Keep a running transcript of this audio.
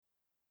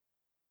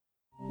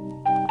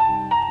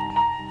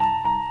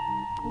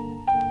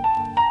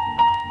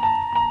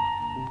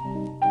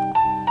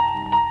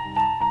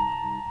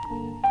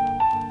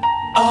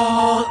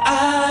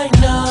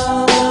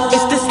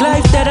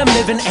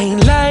living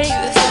ain't life,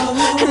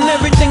 and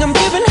everything I'm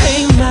giving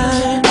ain't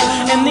mine.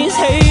 And these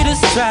haters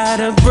try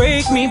to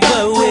break me,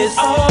 but with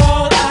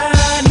all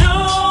I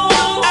know,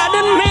 I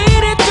done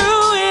made it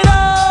through it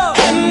all,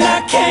 and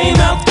I came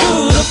out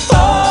through the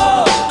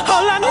fall.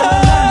 All I know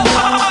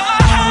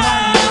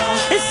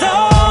is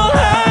all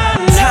I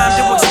know. Time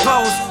to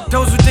expose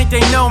those who think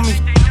they know me.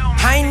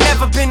 I ain't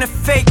never been a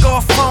fake or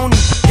a phony.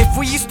 If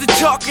we used to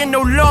talk and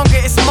no longer,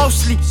 it's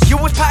mostly you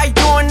was probably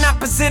doing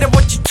opposite of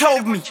what you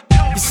told me.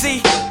 You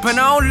see, but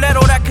I don't let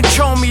all that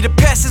control me. The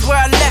past is where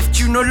I left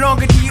you, no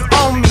longer do you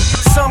own me.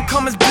 Some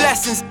come as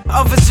blessings,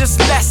 others just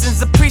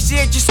lessons.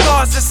 Appreciate your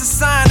scars, that's a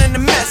sign and a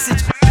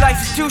message.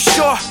 Life is too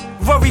short,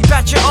 worry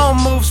about your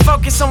own moves.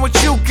 Focus on what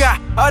you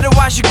got,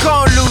 otherwise you're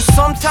gon' lose.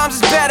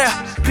 Sometimes it's better,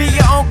 be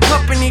your own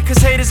company,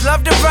 cause haters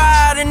love to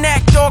ride and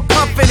act all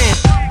confident.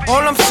 All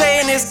I'm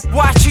saying is,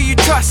 watch who you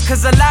trust,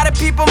 cause a lot of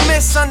people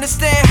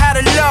misunderstand how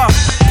to love.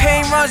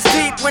 Pain runs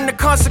deep when the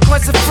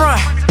consequences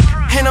front,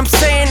 and I'm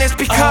saying this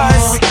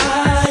because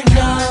all I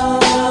know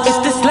is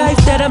this life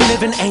that I'm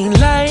living ain't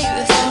life,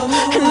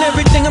 and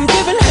everything I'm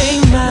giving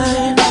ain't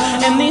mine.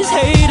 And these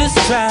haters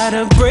try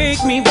to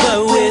break me,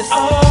 but with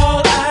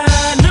all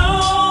I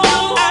know,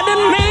 I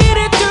done made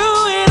it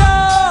through it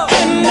all,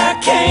 and I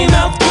came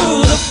out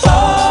through the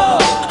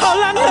fall. All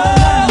I know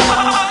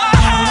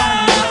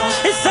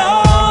is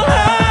all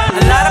I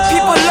know. a lot of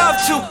people love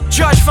to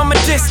judge from a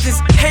distance,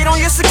 hate on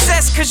your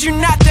success cause you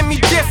not them, you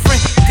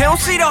different. They don't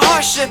see the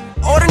hardship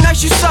or the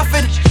nights you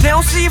suffered. They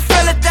don't see you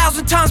fell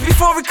 1,000 times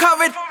before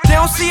recovered. They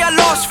don't see I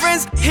lost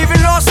friends,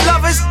 even lost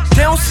lovers.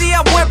 They don't see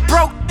I went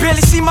broke,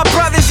 barely see my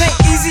brothers. Ain't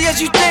easy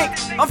as you think,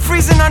 I'm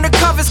freezing under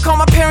covers. Call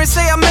my parents,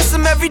 say I miss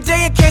them every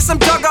day in case I'm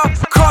dug up.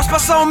 Crossed by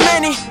so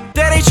many,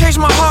 that ain't changed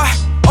my heart.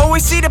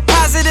 Always see the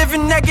positive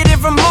and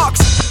negative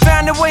remarks.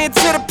 Found a way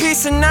into the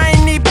peace and I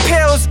ain't need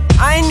pills.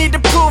 I ain't need to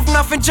prove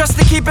nothing just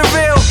to keep it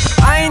real.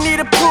 I ain't need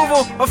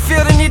approval or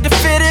feel the need to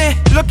fit in.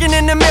 Looking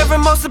in the mirror,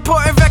 most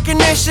important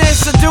recognition.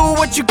 So do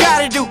what you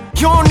gotta do,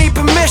 you don't need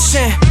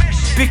permission.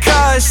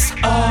 Because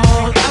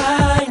all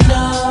I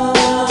know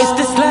is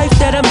this life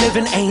that I'm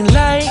living ain't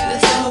life,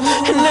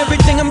 and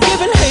everything I'm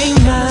giving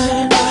ain't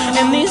mine.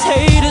 And these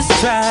haters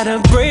try to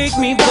break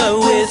me, but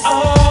with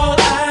all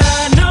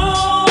I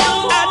know,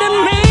 I done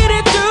made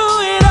it through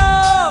it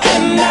all,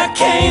 and I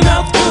came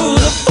out through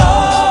the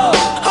fall.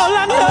 All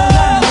I know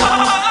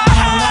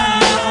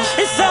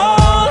is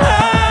all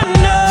I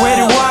know. where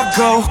do I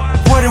go?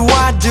 What do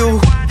I do?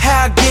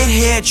 How I get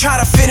here? Try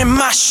to fit in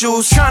my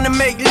shoes. Trying to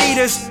make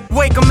leaders,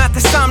 wake them at the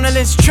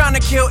somnolence. Trying to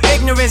kill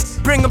ignorance,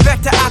 bring them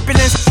back to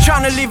opulence.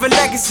 Trying to leave a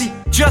legacy,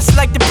 just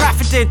like the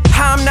prophet did.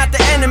 I'm not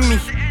the enemy,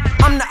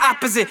 I'm the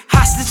opposite.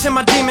 Hostage to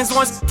my demons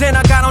once, then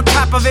I got on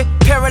top of it.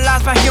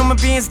 Paralyzed by human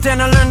beings,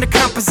 then I learned the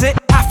composite.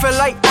 I feel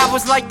like I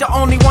was like the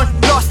only one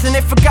lost in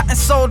it, forgotten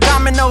soul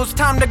dominoes.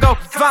 Time to go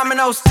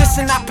vominos. This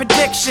is not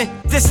prediction,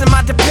 this is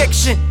my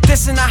depiction.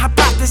 This is not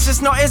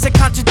hypothesis, nor is it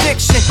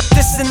contradiction.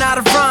 This is not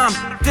a rhyme,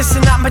 this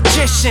is not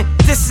magician.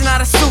 This is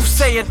not a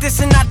soothsayer, this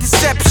is not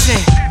deception.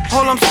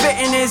 All I'm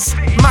spitting is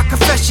my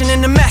confession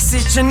and the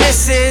message, and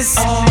this is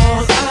all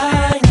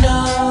I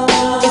know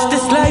is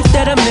this life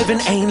that I'm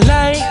living ain't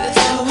life,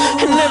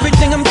 and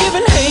everything I'm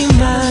giving ain't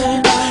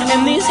mine.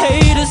 And these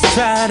haters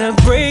try to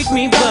break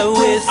me, but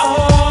with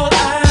all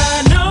I